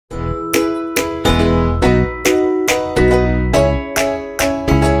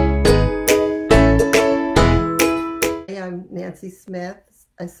Nancy Smith,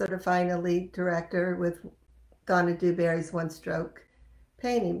 a certifying elite director with Donna Dewberry's one-stroke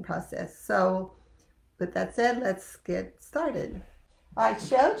painting process. So with that said, let's get started. I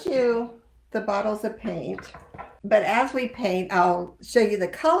showed you the bottles of paint, but as we paint, I'll show you the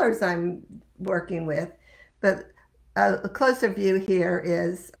colors I'm working with. But a closer view here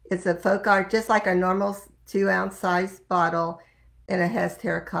is it's a FolkArt, just like our normal 2-ounce size bottle, and it has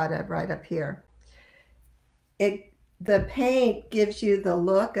terracotta right up here. The paint gives you the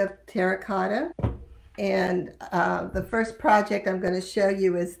look of terracotta, and the first project I'm going to show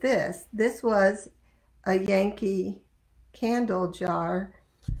you is this. This was a Yankee candle jar.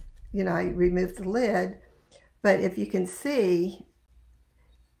 You know, I removed the lid, but if you can see,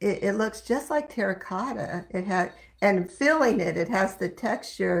 it looks just like terracotta. It had, and filling it, it has the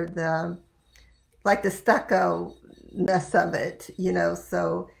texture, like the stucco-ness of it, you know,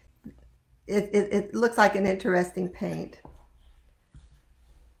 so it looks like an interesting paint.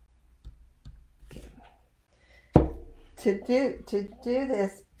 Okay. To do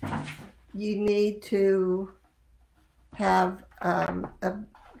this, you need to have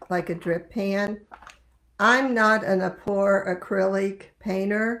like a drip pan. I'm not a pour acrylic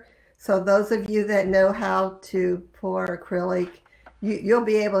painter, so those of you that know how to pour acrylic, you'll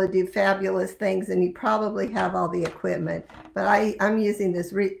be able to do fabulous things, and you probably have all the equipment. But I'm using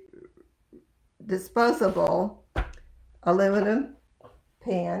this disposable aluminum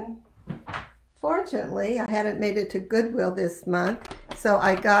pan. Fortunately, I hadn't made it to Goodwill this month, so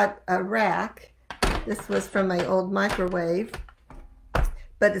I got a rack. This was from my old microwave,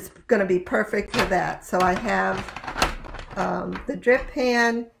 but it's going to be perfect for that. So I have the drip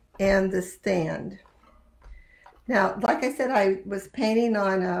pan and the stand. Now, like I said, I was painting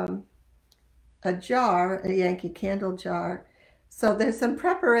on a jar, a Yankee candle jar. So there's some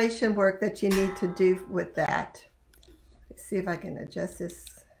preparation work that you need to do with that. Let's see if I can adjust this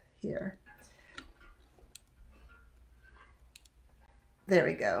here. There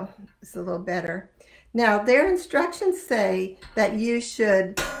we go. It's a little better. Now, their instructions say that you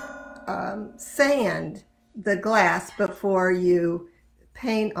should sand the glass before you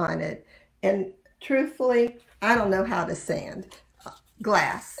paint on it. And truthfully, I don't know how to sand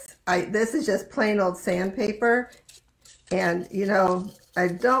glass. This is just plain old sandpaper. And, you know, I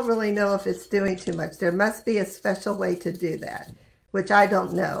don't really know if it's doing too much. There must be a special way to do that, which I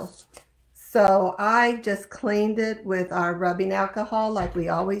don't know. So I just cleaned it with our rubbing alcohol like we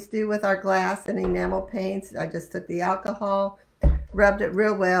always do with our glass and enamel paints. I just took the alcohol, rubbed it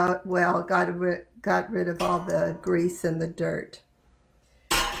real well, got rid of all the grease and the dirt.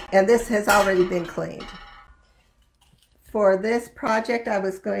 And this has already been cleaned. For this project, I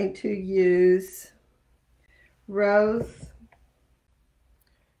was going to use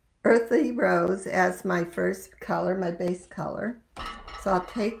earthy rose as my first color, my base color. So I'll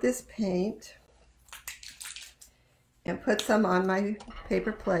take this paint and put some on my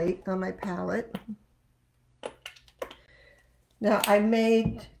paper plate, on my palette. Now I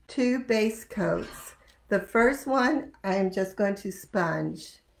made 2 base coats. The first one I'm just going to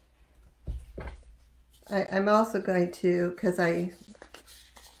sponge. I'm also going to, because I'm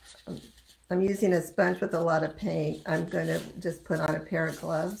using a sponge with a lot of paint, I'm going to just put on a pair of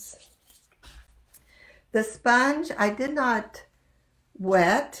gloves. The sponge I did not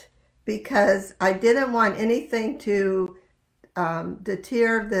wet because I didn't want anything to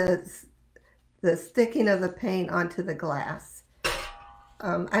deter the sticking of the paint onto the glass.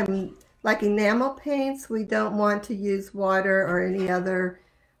 I'm like enamel paints, we don't want to use water or any other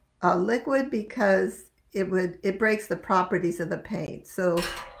liquid because it breaks the properties of the paint. So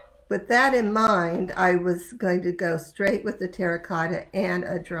with that in mind, I was going to go straight with the terracotta and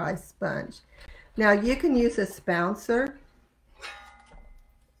a dry sponge. Now you can use a spouncer,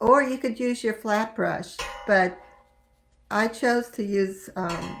 or you could use your flat brush, but I chose to use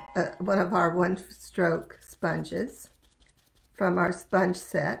one of our one-stroke sponges from our sponge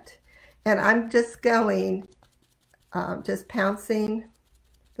set. And I'm just going, just pouncing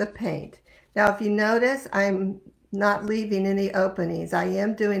the paint. Now, if you notice, I'm not leaving any openings. I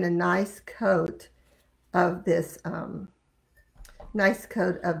am doing a nice coat of this,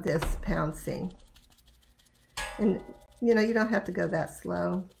 pouncing. And you know, you don't have to go that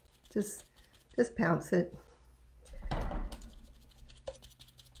slow. Just pounce it.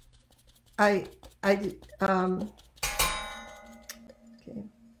 Okay.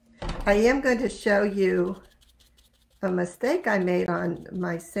 I am going to show you a mistake I made on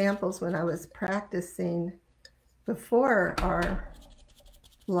my samples when I was practicing before our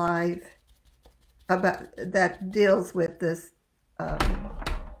live that deals with this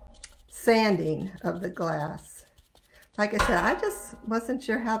sanding of the glass. like I said, I just wasn't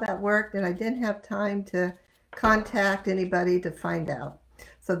sure how that worked, and I didn't have time to contact anybody to find out.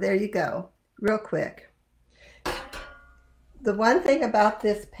 So there you go, real quick. The one thing about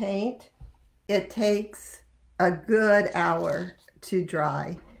this paint, it takes a good hour to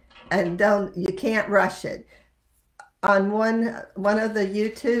dry, and you can't rush it. On one of the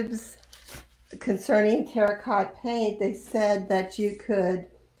YouTubes concerning terracotta paint, they said that you could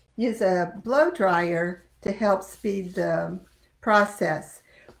use a blow dryer to help speed the process.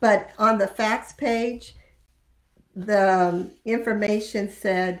 But on the facts page, the information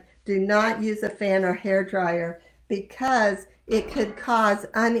said do not use a fan or hair dryer because it could cause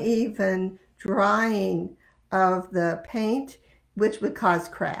uneven drying of the paint, which would cause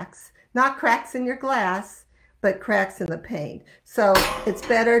cracks. Not cracks in your glass, but cracks in the paint. So it's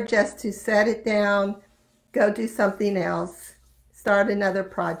better just to set it down, go do something else, start another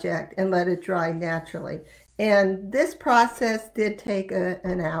project, and let it dry naturally. And this process did take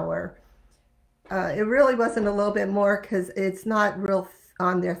an hour. It really wasn't a little bit more because it's not real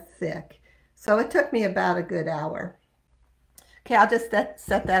on there thick. So it took me about a good hour. Okay, I'll just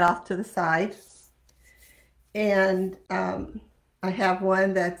set that off to the side. And I have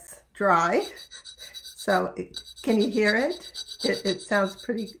one that's dry. So can you hear it? It sounds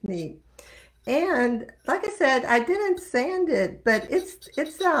pretty neat. And like I said, I didn't sand it, but it's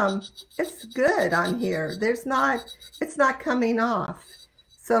good on here. It's not coming off.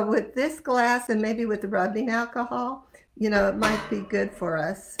 So with this glass and maybe with the rubbing alcohol, you know, it might be good for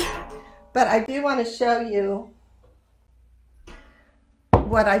us. But I do want to show you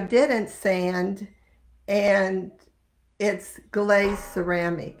what I didn't sand, and it's glazed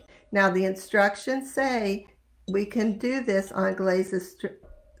ceramic. Now the instructions say we can do this on glazed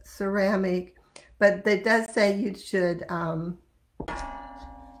ceramic, but it does say you should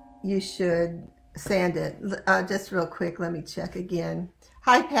sand it. Just real quick, let me check again.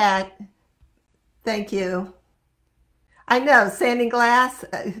 Hi, Pat. Thank you. I know, sanding glass,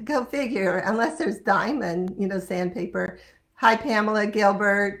 go figure, unless there's diamond, you know, sandpaper. Hi, Pamela,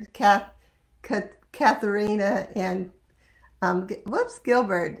 Gilbert, Katharina, and whoops,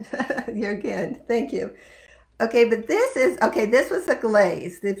 Gilbert. You're good. Thank you. Okay, but this was a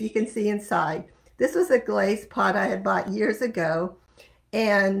glaze, if you can see inside. This was a glazed pot I had bought years ago,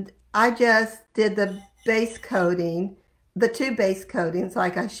 and I just did the base coating, the two base coatings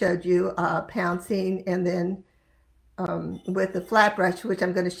like I showed you, pouncing, and then with the flat brush, which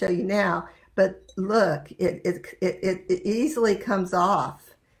I'm going to show you now. But look, it easily comes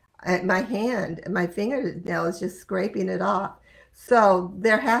off. My fingernail is just scraping it off. So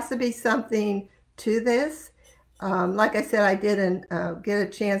there has to be something to this. Like I said, I didn't get a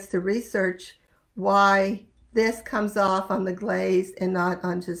chance to research why this comes off on the glaze and not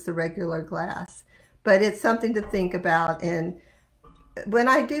on just the regular glass. But it's something to think about, and when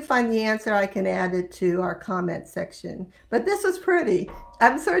I do find the answer, I can add it to our comment section. But this was pretty.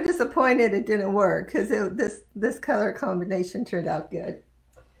 I'm sort of disappointed it didn't work because this color combination turned out good.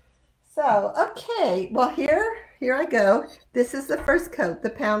 So, okay, well here I go. This is the first coat, the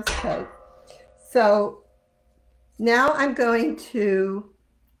pounce coat. So now I'm going to,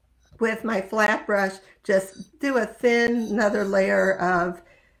 with my flat brush, just do a thin another layer of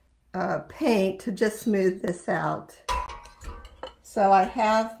paint to just smooth this out. So I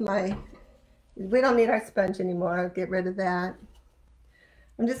have we don't need our sponge anymore. I'll get rid of that.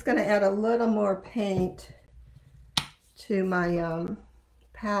 I'm just going to add a little more paint to my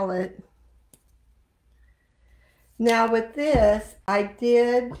palette. Now with this, I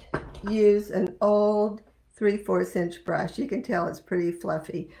did use an old 3/4 inch brush. You can tell it's pretty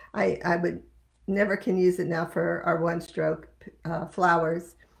fluffy. I would never can use it now for our one stroke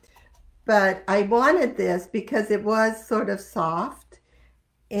flowers. But I wanted this because it was sort of soft,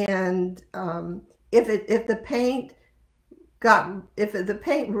 and if the paint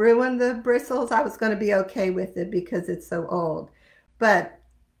ruined the bristles, I was going to be okay with it because it's so old. But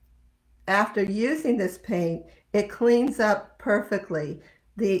after using this paint, it cleans up perfectly.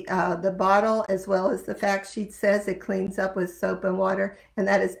 The bottle, as well as the fact sheet, says it cleans up with soap and water, and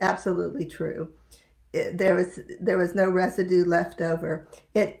that is absolutely true. There was no residue left over.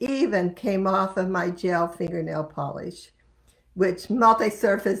 It even came off of my gel fingernail polish, which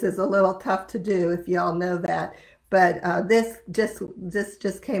multi-surface is a little tough to do, if y'all know that. But this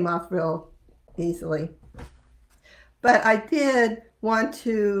just came off real easily. But I did want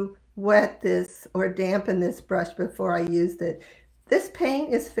to wet this or dampen this brush before I used it. This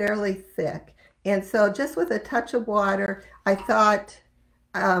paint is fairly thick, and so just with a touch of water, I thought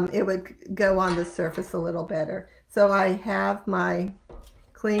it would go on the surface a little better. So I have my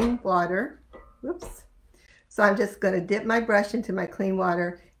clean water, whoops, So I'm just going to dip my brush into my clean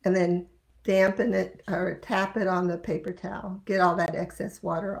water and then dampen it or tap it on the paper towel, get all that excess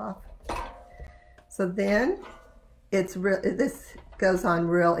water off. So then this goes on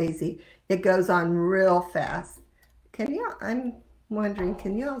real easy. It goes on real fast. I'm wondering,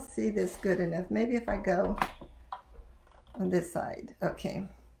 can you all see this good enough? Maybe if I go on this side. Okay.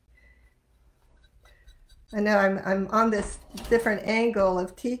 I know I'm on this different angle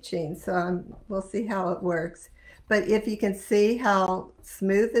of teaching, so we'll see how it works. But if you can see how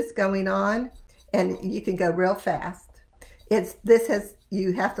smooth it's going on, and you can go real fast.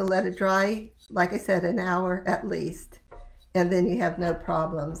 You have to let it dry, like I said, an hour at least, and then you have no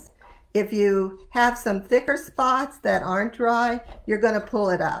problems. If you have some thicker spots that aren't dry, you're going to pull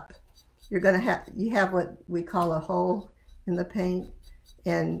it up. You have what we call a hole in the paint,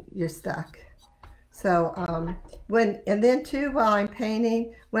 and you're stuck. So and then too, while I'm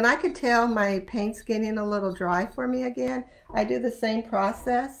painting, when I could tell my paint's getting a little dry for me again, I do the same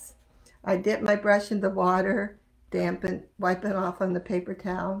process. I dip my brush in the water, dampen, wipe it off on the paper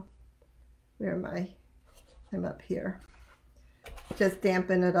towel. Where am I? I'm up here. Just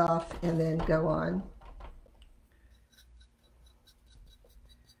dampen it off and then go on.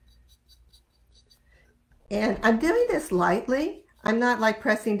 And I'm doing this lightly. I'm not like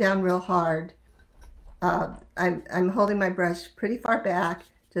pressing down real hard. I'm holding my brush pretty far back,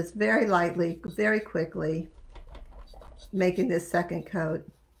 just very lightly, very quickly, making this second coat.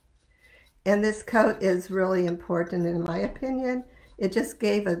 And this coat is really important in my opinion. It just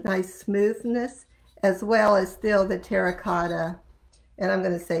gave a nice smoothness as well as still the terracotta, and I'm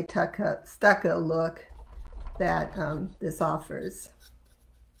going to say stucco look that this offers.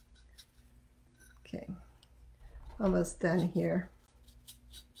 Okay, almost done here.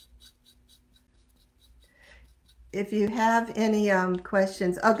 If you have any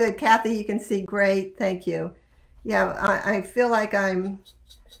questions, oh good, Kathy, you can see great, thank you. Yeah, I feel like I'm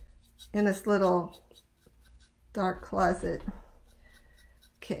in this little dark closet.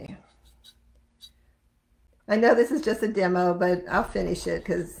 Okay. I know this is just a demo, but I'll finish it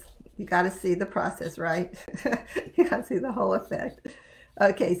because you got to see the process, right? You got to see the whole effect.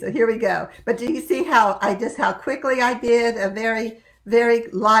 Okay, so here we go. But do you see how quickly I did a very, very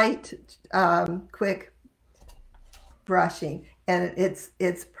light, quick brushing, and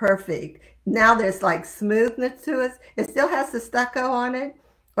it's perfect. Now there's like smoothness to it. It still has the stucco on it,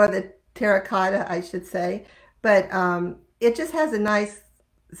 or the terracotta, I should say, but it just has a nice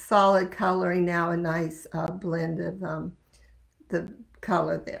solid coloring now, a nice blend of the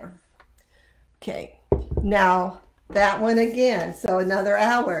color there. Okay, now that one again, so another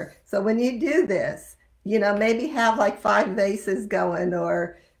hour. So when you do this, you know, maybe have like 5 vases going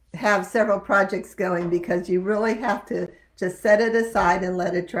or have several projects going, because you really have to just set it aside and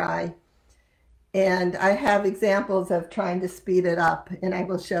let it dry. And I have examples of trying to speed it up, and I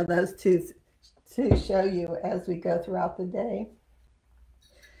will show those to show you as we go throughout the day.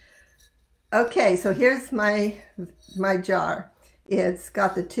 Okay, so here's my jar. It's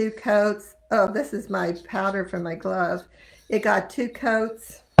got the 2 coats. Oh, this is my powder from my glove. It got 2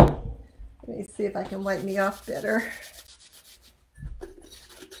 coats. Let me see if I can wipe me off better.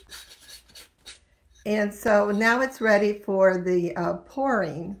 And so now it's ready for the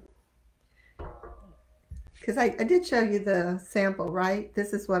pouring. Because I did show you the sample, right?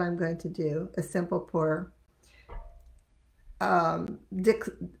 This is what I'm going to do, a simple pour. A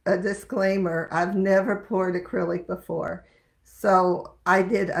disclaimer, I've never poured acrylic before. So I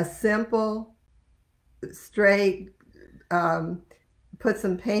did a simple, straight, put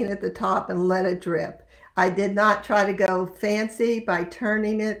some paint at the top and let it drip. I did not try to go fancy by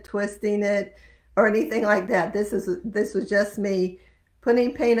turning it, twisting it, or anything like that. This was just me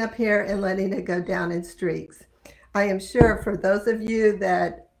putting paint up here and letting it go down in streaks. I am sure for those of you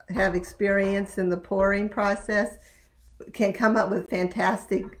that have experience in the pouring process can come up with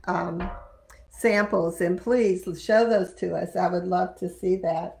fantastic samples, and please show those to us. I would love to see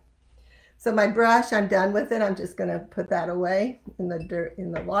that. So my brush, I'm done with it. I'm just going to put that away in the dirt,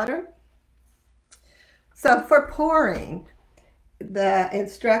 in the water. So for pouring, the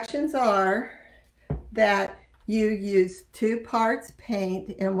instructions are that you use 2 parts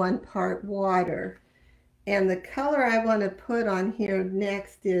paint and 1 part water. And the color I want to put on here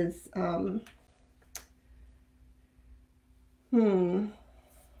next is,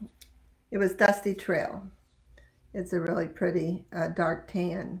 it was Dusty Trail. It's a really pretty dark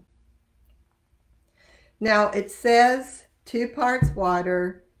tan. Now it says 2 parts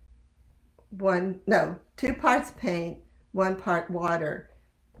water, 2 parts paint, 1 part water.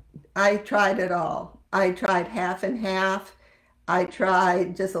 I tried it all. I tried half and half. I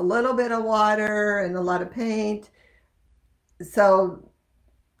tried just a little bit of water and a lot of paint. So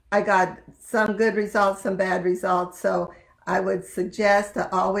I got some good results, some bad results. So I would suggest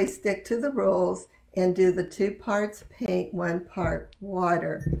to always stick to the rules and do the 2 parts paint, 1 part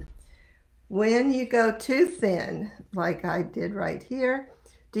water. When you go too thin, like I did right here,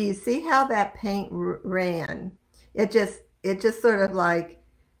 do you see how that paint ran? It just sort of like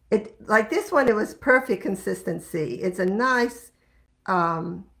this one, it was perfect consistency. It's a nice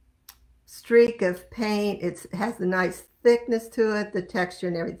streak of paint. It has a nice thickness to it, the texture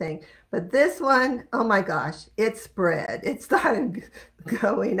and everything. But this one, oh my gosh, it spread. It started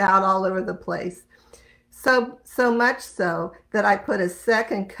going out all over the place. So much so that I put a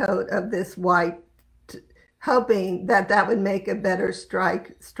second coat of this white, hoping that that would make a better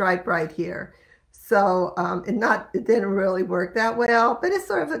stripe right here. So it didn't really work that well, but it's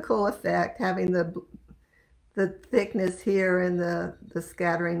sort of a cool effect having the thickness here and the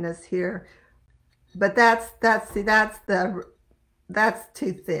scatteringness here. But that's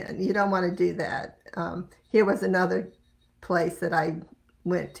too thin. You don't want to do that. Here was another place that I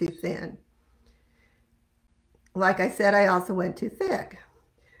went too thin. Like I said, I also went too thick.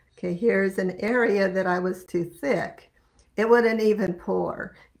 Okay, here's an area that I was too thick. It wouldn't even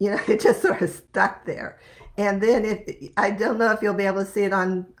pour. You know, it just sort of stuck there. And then I don't know if you'll be able to see it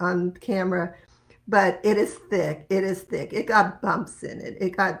on camera, but it is thick. It is thick. It got bumps in it.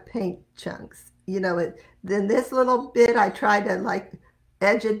 It got paint chunks. You know, then this little bit, I tried to like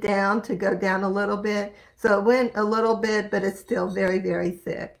edge it down to go down a little bit. So it went a little bit, but it's still very, very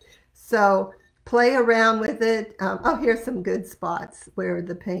thick. So play around with it. Oh, here's some good spots where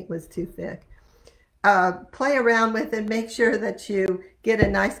the paint was too thick. Play around with it. Make sure that you get a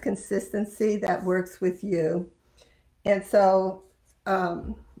nice consistency that works with you. And so,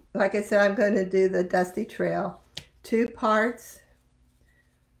 like I said, I'm going to do the Dusty Trail. 2 parts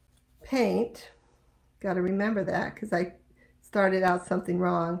paint. Got to remember that because I started out something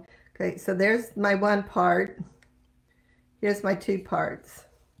wrong. Okay, so there's my 1 part. Here's my 2 parts.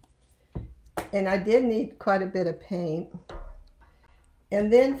 And I did need quite a bit of paint.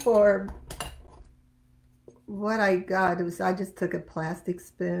 And then for what I got, I just took a plastic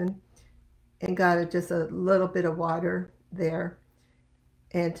spoon and got just a little bit of water there.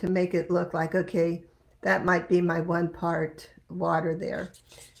 And to make it look like, okay, that might be my 1 part water there.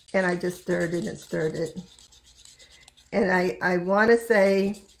 And I just stirred it and stirred it. And I want to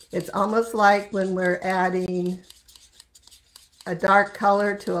say it's almost like when we're adding a dark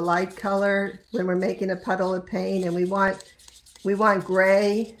color to a light color, when we're making a puddle of paint and we want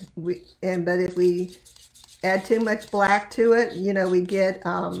gray, but if we add too much black to it, you know,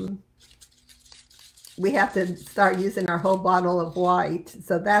 we have to start using our whole bottle of white.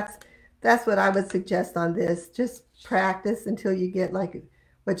 So that's what I would suggest on this. Just practice until you get like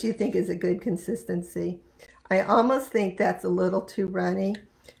what you think is a good consistency. I almost think that's a little too runny.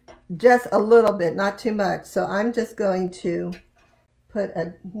 Just a little bit, not too much. So I'm just going to put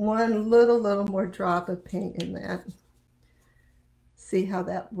one little more drop of paint in that. See how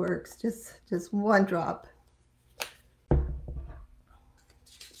that works. Just 1 drop.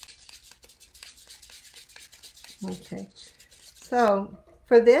 Okay. So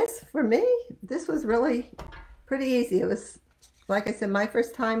for me, this was really pretty easy. It was, like I said, my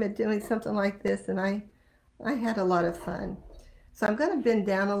first time at doing something like this, and I had a lot of fun. So I'm going to bend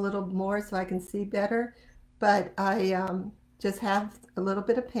down a little more so I can see better, but I just have a little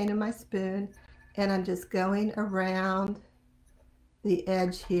bit of paint in my spoon, and I'm just going around the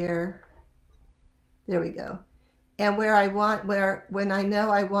edge here. There we go. And when I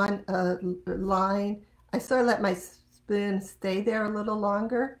know I want a line, I sort of let my spoon stay there a little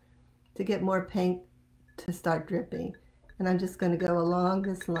longer to get more paint to start dripping. And I'm just going to go along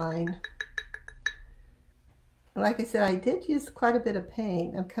this line. Like I said, I did use quite a bit of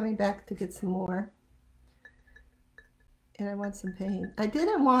paint. I'm coming back to get some more. And I want some paint. I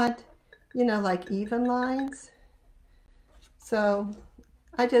didn't want, you know, like even lines. So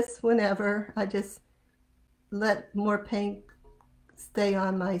I just let more paint stay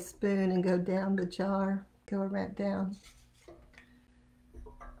on my spoon and go down the jar, go around down.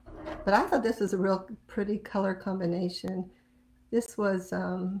 But I thought this was a real pretty color combination. This was,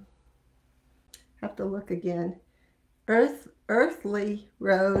 have to look again, Earthly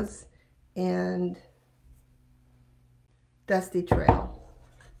Rose and Dusty Trail.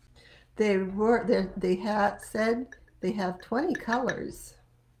 They said they have 20 colors.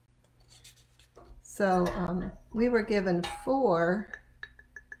 So we were given 4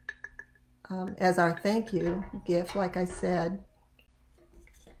 as our thank you gift, like I said.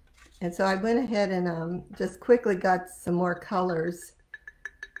 And so I went ahead and just quickly got some more colors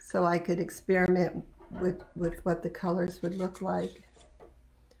so I could experiment with what the colors would look like.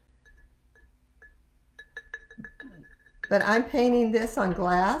 But I'm painting this on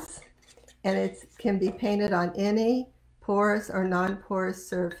glass, and it can be painted on any porous or non-porous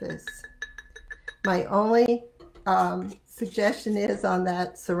surface. My only suggestion is on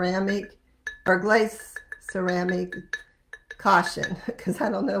that ceramic or glaze ceramic, caution, because I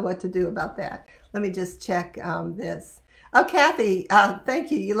don't know what to do about that. Let me just check this. Oh, Kathy,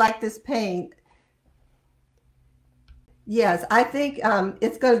 thank you. You like this paint? Yes, I think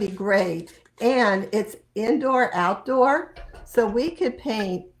it's going to be great. And it's indoor, outdoor. So we could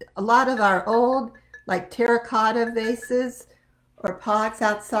paint a lot of our old, like terracotta vases or pots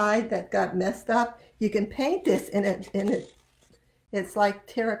outside that got messed up. You can paint this in it. It's like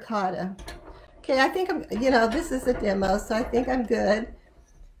terracotta. Okay, I think this is a demo, so I think I'm good.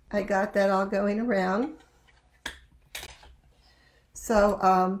 I got that all going around.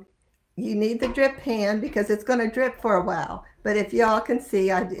 So you need the drip pan because it's going to drip for a while. But if y'all can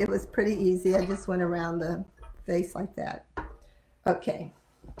see, it was pretty easy. I just went around the face like that. Okay.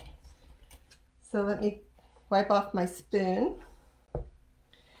 So let me wipe off my spoon.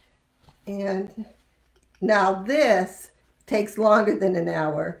 And now this takes longer than an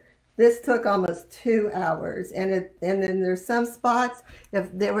hour. This took almost 2 hours. And then there's some spots,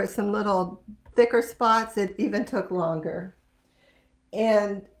 if there were some little thicker spots, it even took longer.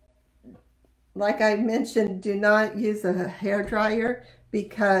 And like I mentioned, do not use a hair dryer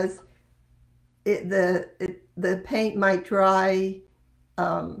because the paint might dry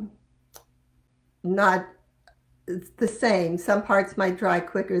not the same. Some parts might dry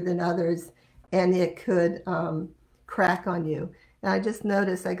quicker than others, and it could crack on you. And I just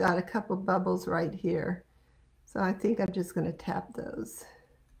noticed I got a couple bubbles right here. So I think I'm just going to tap those.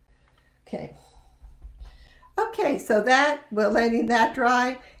 Okay. Okay, so we're letting that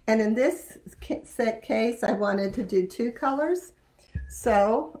dry. And in this set case, I wanted to do 2 colors.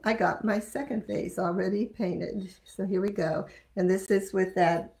 So I got my second vase already painted. So here we go. And this is with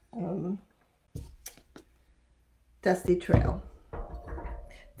that Dusty Trail.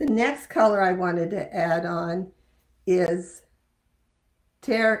 The next color I wanted to add on is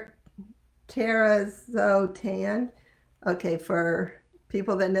Terrazzo-tan. Okay, for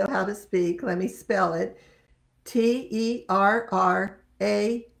people that know how to speak, let me spell it. Terrazzo.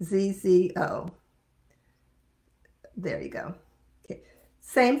 There you go. Okay.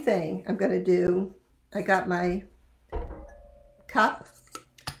 Same thing. I'm going to do, I got my cup,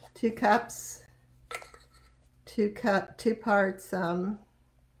 2 cups, 2 parts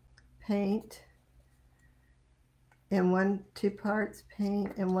paint, and 2 parts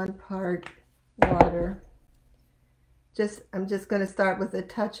paint and 1 part water. I'm just going to start with a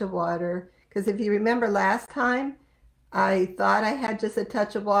touch of water, because if you remember last time, I thought I had just a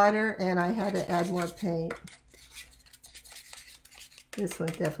touch of water and I had to add more paint. This one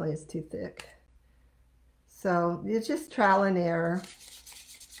definitely is too thick. So it's just trial and error.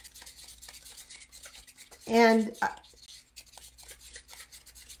 And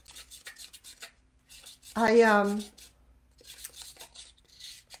I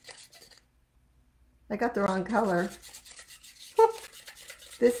got the wrong color.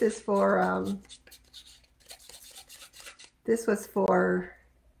 This is for this was for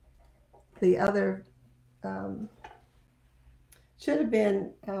the other should have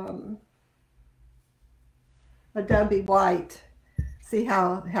been Adobe white. See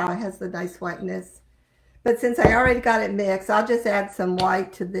how it has the nice whiteness. But since I already got it mixed, I'll just add some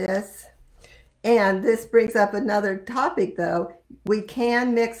white to this. And this brings up another topic, though. We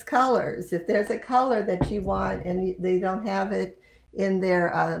can mix colors. If there's a color that you want and they don't have it in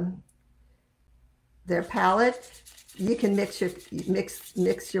their palette, you can mix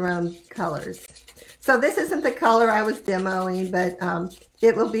your own colors. So this isn't the color I was demoing, but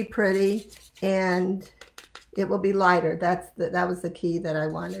it will be pretty and it will be lighter. That was the key that I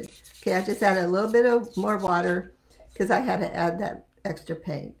wanted. Okay, I just added a little bit of more water because I had to add that extra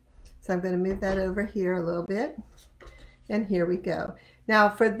paint. So I'm going to move that over here a little bit. And here we go. Now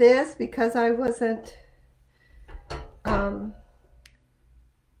for this, because I wasn't, oh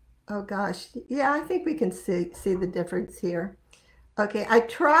gosh, yeah, I think we can see the difference here. Okay, I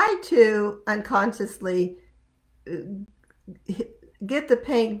tried to unconsciously get the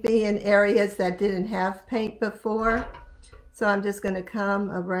paint be in areas that didn't have paint before. So I'm just going to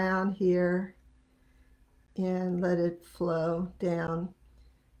come around here and let it flow down.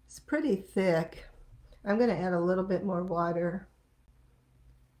 It's pretty thick. I'm going to add a little bit more water.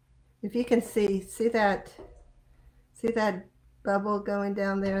 If you can see that bubble going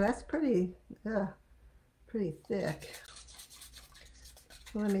down there. That's pretty thick.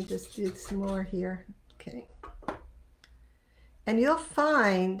 Let me just do some more here. Okay. And you'll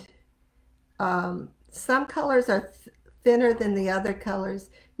find some colors are thinner than the other colors.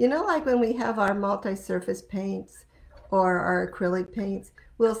 You know, like when we have our multi-surface paints or our acrylic paints,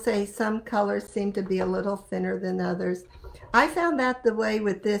 we'll say some colors seem to be a little thinner than others. I found that the way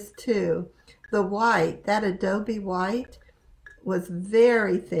with this too. The white, that Adobe white, was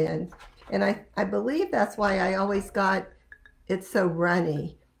very thin. And I believe that's why I always got it so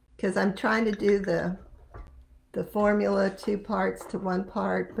runny, because I'm trying to do the formula 2 parts to 1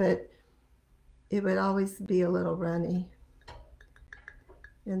 part, but it would always be a little runny.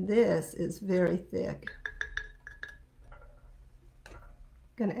 And this is very thick.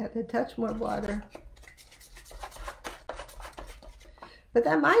 Gonna add a touch more water. But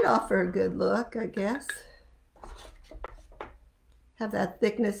that might offer a good look, I guess. Have that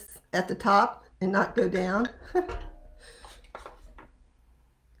thickness at the top and not go down.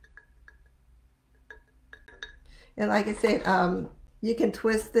 And like I said, you can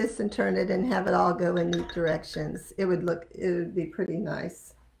twist this and turn it and have it all go in neat directions. It would be pretty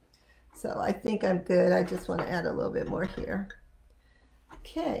nice. So I think I'm good. I just want to add a little bit more here.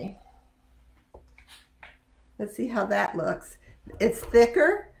 Okay. Let's see how that looks. It's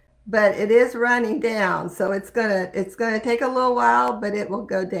thicker, but it is running down. So it's gonna take a little while, but it will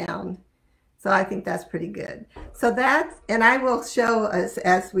go down. So I think that's pretty good. So that's, and I will show us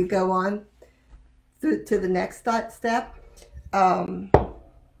as we go on to the next step,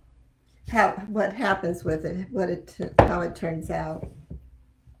 what happens with it, how it turns out.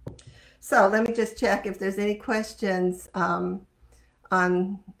 So let me just check if there's any questions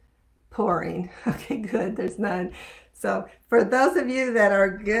on pouring. Okay, good, there's none. So for those of you that are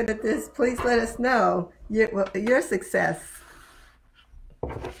good at this, please let us know your success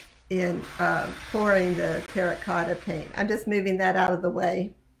in pouring the terracotta paint. I'm just moving that out of the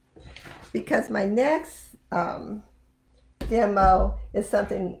way, because my next demo is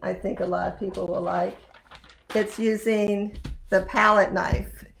something I think a lot of people will like. It's using the palette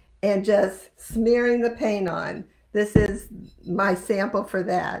knife and just smearing the paint on. This is my sample for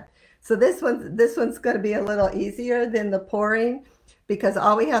that. So this one's going to be a little easier than the pouring, because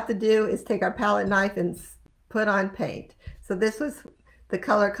all we have to do is take our palette knife and put on paint. So this was the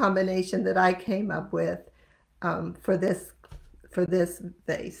color combination that I came up with for this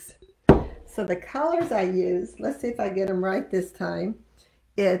vase. So the colors I use, let's see if I get them right this time.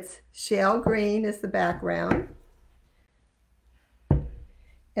 It's shale green is the background.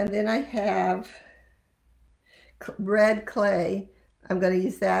 And then I have red clay. I'm going to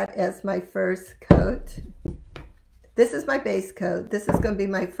use that as my first coat. This is my base coat. This is going to be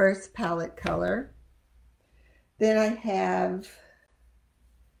my first palette color. Then I have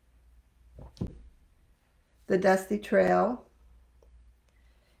the Dusty Trail.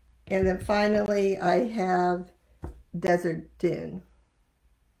 And then finally, I have Desert Dune.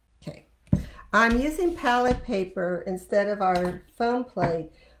 Okay. I'm using palette paper instead of our foam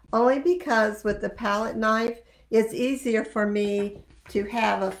plate, only because with the palette knife, it's easier for me to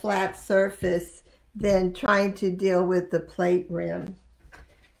have a flat surface than trying to deal with the plate rim.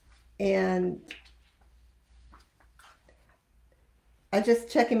 And I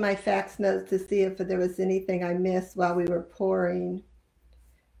just checking my facts notes to see if there was anything I missed while we were pouring.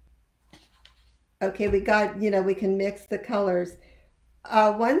 Okay, we got, we can mix the colors.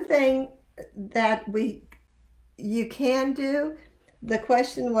 One thing that you can do, the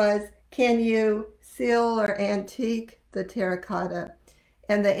question was, can you seal or antique the terracotta?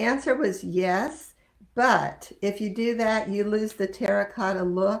 And the answer was yes, but if you do that, you lose the terracotta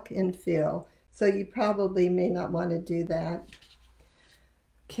look and feel. So you probably may not want to do that.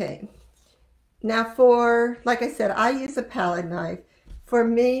 Okay. Now like I said, I use a palette knife. For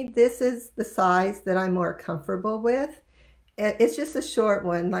me, this is the size that I'm more comfortable with. It's just a short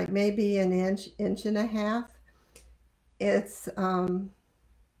one, like maybe an inch and a half. It's, I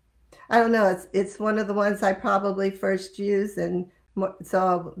don't know, it's one of the ones I probably first used, and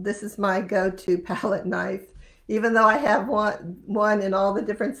so this is my go-to palette knife. Even though I have one in all the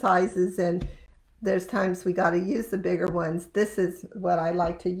different sizes, and there's times we got to use the bigger ones, this is what I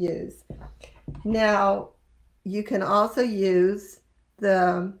like to use. Now, you can also use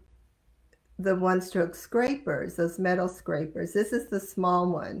the one-stroke scrapers, those metal scrapers. This is the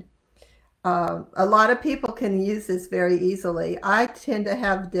small one. A lot of people can use this very easily. I tend to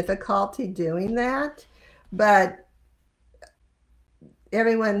have difficulty doing that, but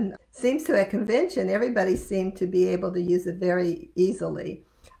everyone seems to, at convention, everybody seemed to be able to use it very easily.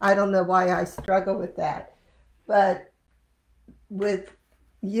 I don't know why I struggle with that, but with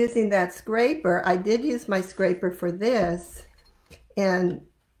using that scraper, I did use my scraper for this, and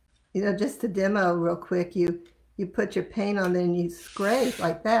you know, just to demo real quick, you put your paint on there and you scrape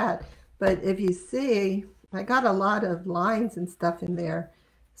like that. But if you see, I got a lot of lines and stuff in there.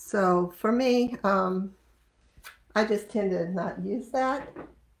 So for me, I just tend to not use that,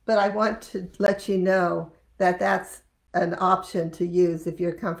 but I want to let you know that that's an option to use if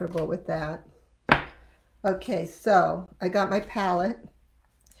you're comfortable with that. Okay, so I got my palette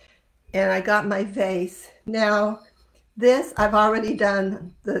and I got my vase. Now, this, I've already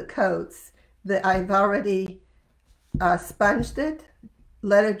done the coats. I've already sponged it,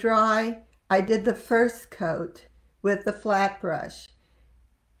 let it dry. I did the first coat with the flat brush.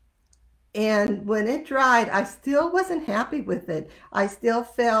 And when it dried, I still wasn't happy with it. I still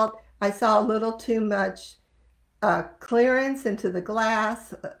felt I saw a little too much clearance into the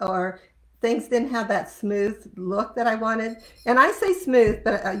glass, or things didn't have that smooth look that I wanted. And I say smooth,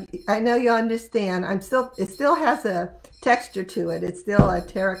 but I know you understand. It still has a texture to it. It's still a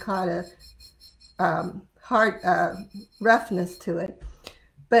terracotta hard roughness to it.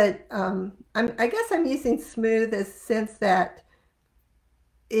 But I guess I'm using smooth as sense that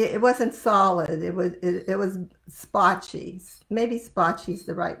it wasn't solid. It was spotchy. Maybe spotchy is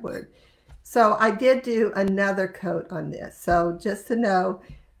the right word. So I did do another coat on this. So just to know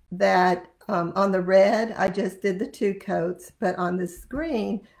that on the red, I just did the 2 coats, but on this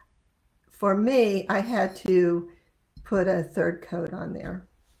green, for me, I had to put a 3rd coat on there.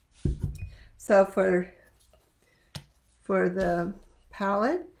 So for the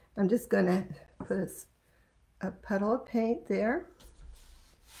palette, I'm just going to put a puddle of paint there.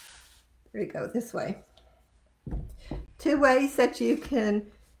 There you go, this way. 2 ways that you can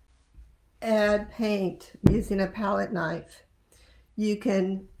add paint using a palette knife. You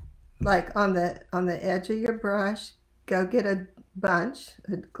can, like on the edge of your brush, go get a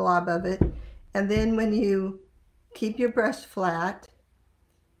glob of it, and then when you keep your brush flat,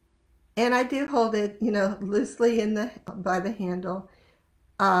 and I do hold it, you know, loosely by the handle.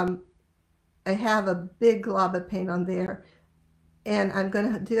 I have a big glob of paint on there, and I'm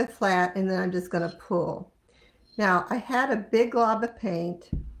going to do a flat, and then I'm just going to pull. Now, I had a big glob of paint,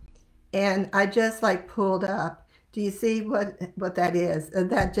 and I just like pulled up. Do you see what that is?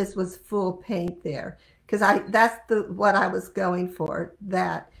 That just was full paint there, because that's what I was going for,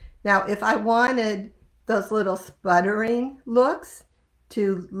 that. Now, if I wanted those little sputtering looks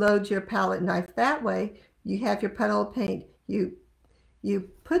to load your palette knife that way, you have your puddle of paint. You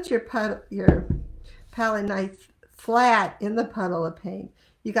put your palette knife flat in the puddle of paint.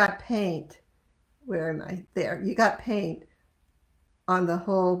 You got paint. Where am I? There. You got paint on the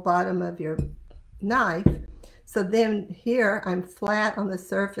whole bottom of your knife. So then here I'm flat on the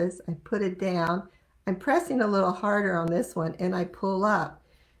surface. I put it down. I'm pressing a little harder on this one, and I pull up.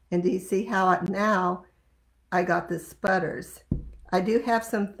 And do you see how now I got the sputters? I do have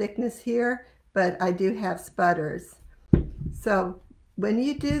some thickness here, but I do have sputters. So when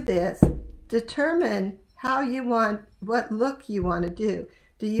you do this, determine what look you want to do.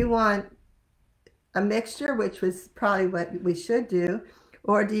 Do you want a mixture, which was probably what we should do,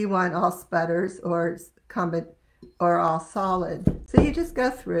 or do you want all sputters or all solid? So you just go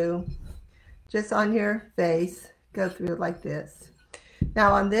through, just on your face, go through like this.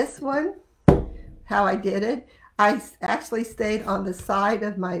 Now on this one, how I did it, I actually stayed on the side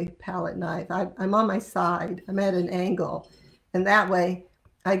of my palette knife. I'm on my side. I'm at an angle, and that way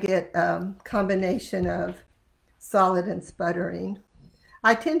I get a combination of solid and sputtering.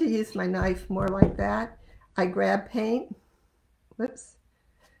 I tend to use my knife more like that. I grab paint. Whoops.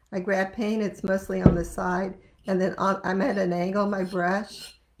 I grab paint. It's mostly on the side, and then I'm at an angle, my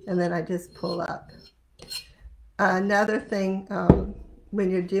brush, and then I just pull up. Another thing,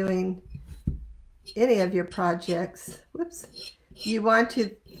 when you're doing any of your projects, whoops, you want to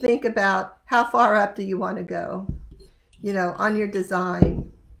think about how far up do you want to go, you know, on your design.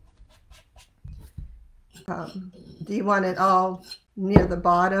 Do you want it all near the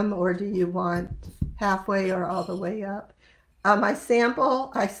bottom, or do you want halfway or all the way up? My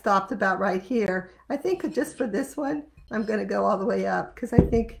sample, I stopped about right here. I think just for this one, I'm going to go all the way up, because I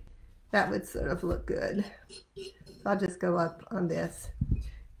think that would sort of look good. So I'll just go up on this.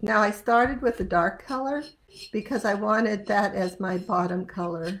 Now I started with the dark color because I wanted that as my bottom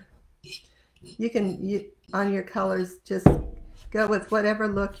color. You can, on your colors, just go with whatever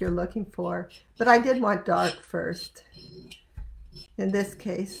look you're looking for. But I did want dark first in this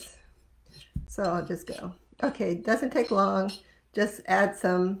case. So I'll just go. Okay, doesn't take long. Just add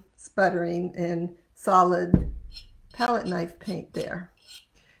some sputtering and solid palette knife paint there.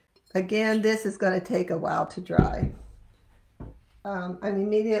 Again, this is going to take a while to dry. I'm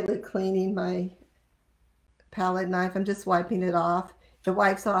immediately cleaning my palette knife. I'm just wiping it off. It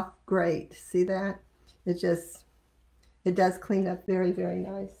wipes off great. See that? It does clean up very, very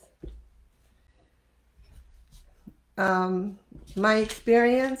nice. My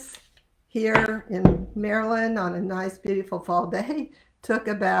experience here in Maryland on a nice, beautiful fall day took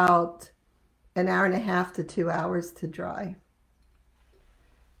about an hour and a half to 2 hours to dry.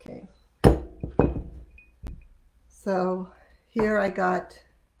 Okay. So here I got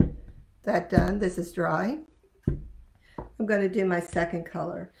that done. This is dry. I'm going to do my second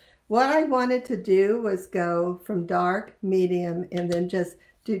color. What I wanted to do was go from dark, medium, and then just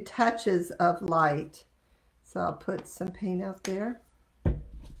do touches of light. So I'll put some paint out there.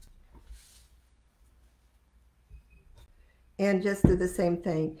 And just do the same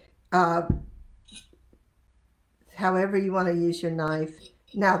thing. However you want to use your knife.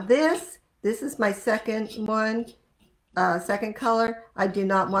 Now this is my second one, second color. I do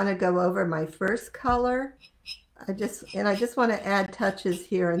not want to go over my first color. I just want to add touches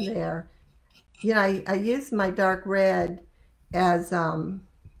here and there. You know, I use my dark red as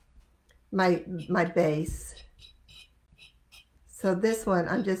my base. So this one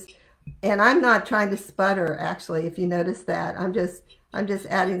and I'm not trying to sputter actually, if you notice that. I'm just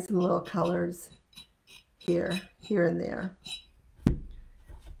adding some little colors here and there.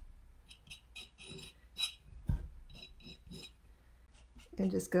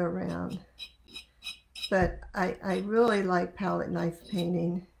 And just go around. But I really like palette knife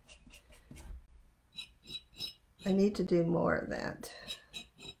painting. I need to do more of that.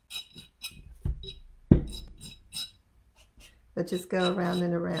 But just go around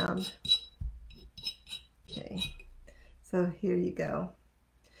and around. Okay, so here you go.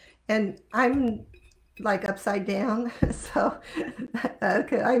 And I'm like upside down, so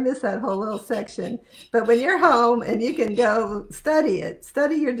okay, I missed that whole little section. But when you're home and you can go study it,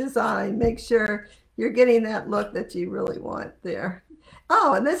 study your design, make sure you're getting that look that you really want there.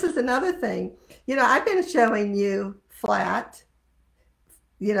 Oh, and this is another thing. You know, I've been showing you flat,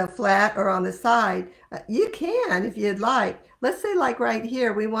 you know, flat or on the side. You can, if you'd like. Let's say like right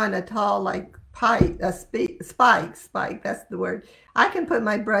here, we want a tall like pipe, a spike, that's the word. I can put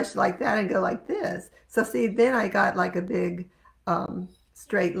my brush like that and go like this. So see, then I got like a big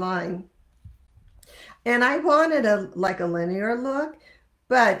straight line. And I wanted like a linear look,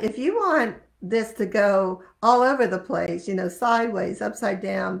 but if you want this to go all over the place, you know, sideways, upside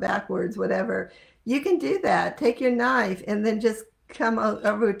down, backwards, whatever, you can do that. Take your knife and then just come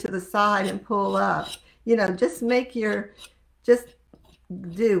over to the side and pull up. You know, just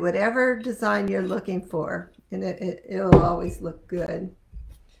do whatever design you're looking for, and it'll always look good.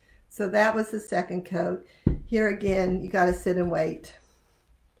 So that was the second coat. Here again, you got to sit and wait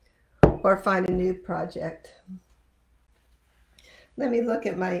or find a new project. Let me look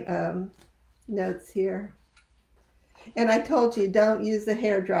at my notes here. And I told you, don't use the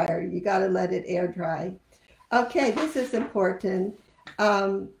hair dryer. You got to let it air dry. Okay, this is important.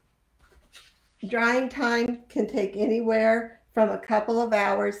 Drying time can take anywhere from a couple of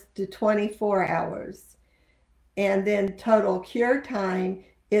hours to 24 hours. And then total cure time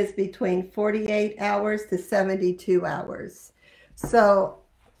is between 48 hours to 72 hours. So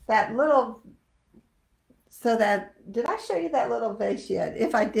did I show you that little vase yet?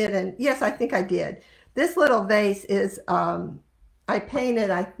 If I didn't, yes, I think I did. This little vase is, I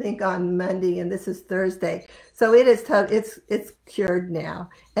painted, I think, on Monday, and this is Thursday. So it is tough. It's cured now,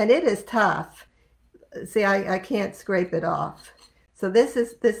 and it is tough. See, I can't scrape it off. So this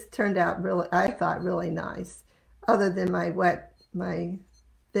turned out really, I thought, really nice, other than my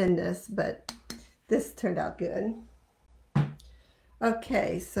thinness, but this turned out good.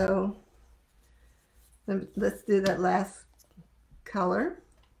 Okay, so let's do that last color.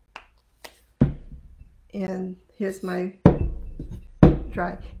 And here's my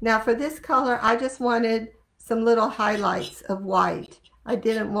dry. Now for this color, I just wanted some little highlights of white. I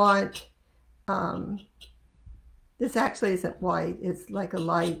didn't want, this actually isn't white, it's like a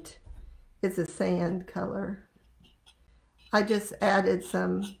light, it's a sand color. I just added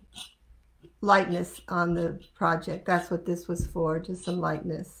some lightness on the project. That's what this was for, just some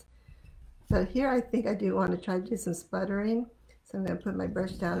lightness. So here I think I do want to try to do some sputtering. So I'm going to put my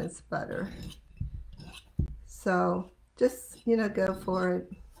brush down and sputter. So just, you know, go for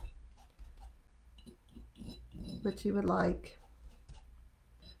it, what you would like.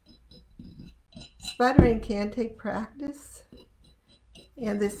 Sputtering can take practice,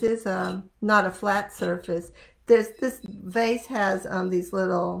 and this is not a flat surface. This vase has these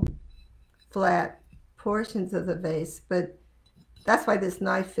little flat portions of the vase, but that's why this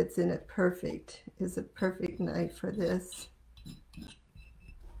knife fits in it perfect. It's a perfect knife for this.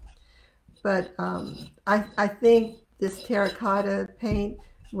 But I think this terracotta paint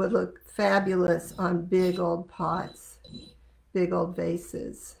would look fabulous on big old pots, big old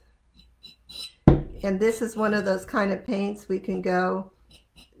vases. And this is one of those kind of paints we can go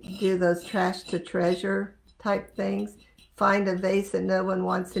do those trash to treasure type things. Find a vase that no one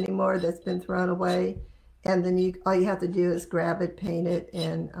wants anymore that's been thrown away, and then all you have to do is grab it, paint it,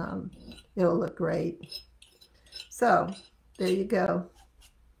 and it'll look great. So there you go.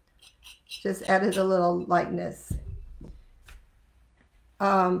 Just added a little lightness.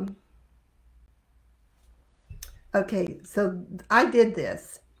 Okay, so I did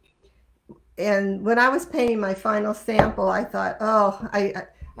this. And when I was painting my final sample, I thought, oh,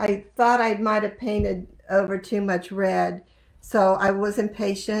 I thought I might have painted over too much red. So I was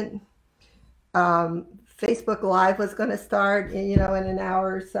impatient. Facebook Live was going to start in, in an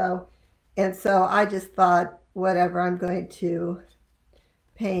hour or so. And so I just thought, whatever, I'm going to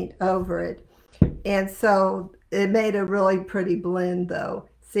paint over it. And so it made a really pretty blend though.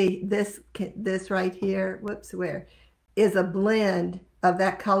 See, this right here, whoops, where is a blend of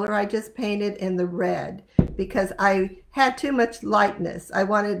that color I just painted in the red, because I had too much lightness. I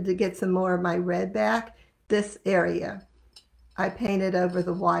wanted to get some more of my red back. This area I painted over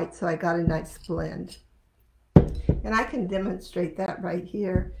the white, so I got a nice blend. And I can demonstrate that right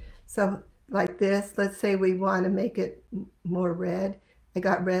here. So like this, let's say we want to make it more red. I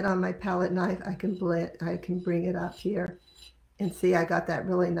got red on my palette knife. I can bring it up here and see I got that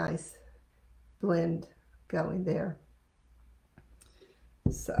really nice blend going there.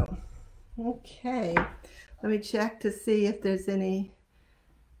 So, okay, let me check to see if there's any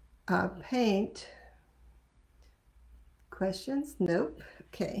paint questions. Nope.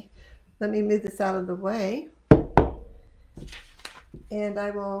 Okay, let me move this out of the way, and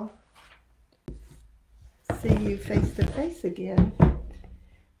I will see you face to face again.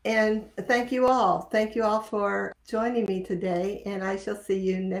 And thank you all. Thank you all for joining me today, and I shall see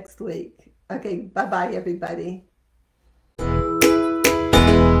you next week. Okay, bye-bye, everybody.